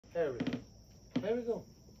There we go. There we go.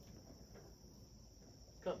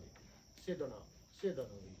 Come here. Sit down now. Sit down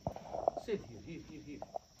over here. Sit here. Here.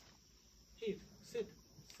 Here. Sit.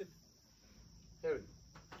 There we go.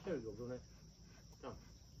 There we go, Brunette. Come.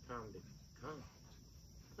 Calm, baby. Calm.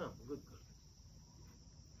 Come. Good girl.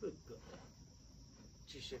 Good girl.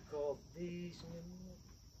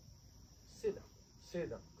 Sit down. Sit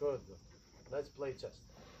down. Good. Let's play chess.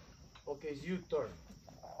 Okay, it's your turn.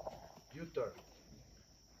 Your turn.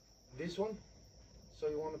 This one? So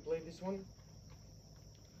you want to play this one?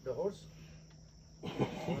 The horse?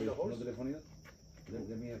 The horse? Let me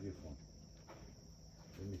have your phone.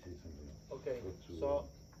 Let me say something. Okay, so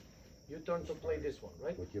you turn to play this one,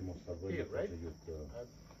 right? Here, right?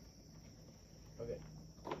 Okay.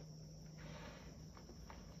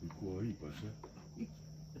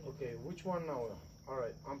 Okay, which one now?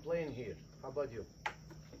 Alright, I'm playing here. How about you?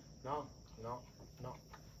 No.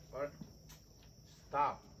 Alright.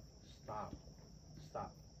 Stop.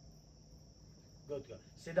 Good.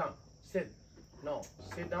 Sit down. Sit. No.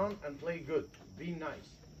 Sit down and play good. Be nice.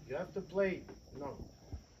 You have to play. No.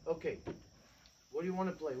 Okay. What do you want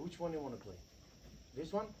to play? Which one do you want to play?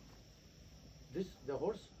 This one? This? The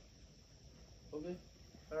horse? Okay.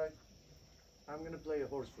 Alright. I'm gonna play a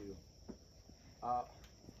horse for you.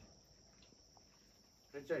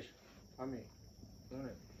 Princess,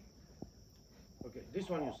 okay, this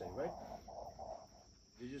one you say, right?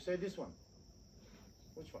 Did you say this one?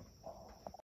 Which one?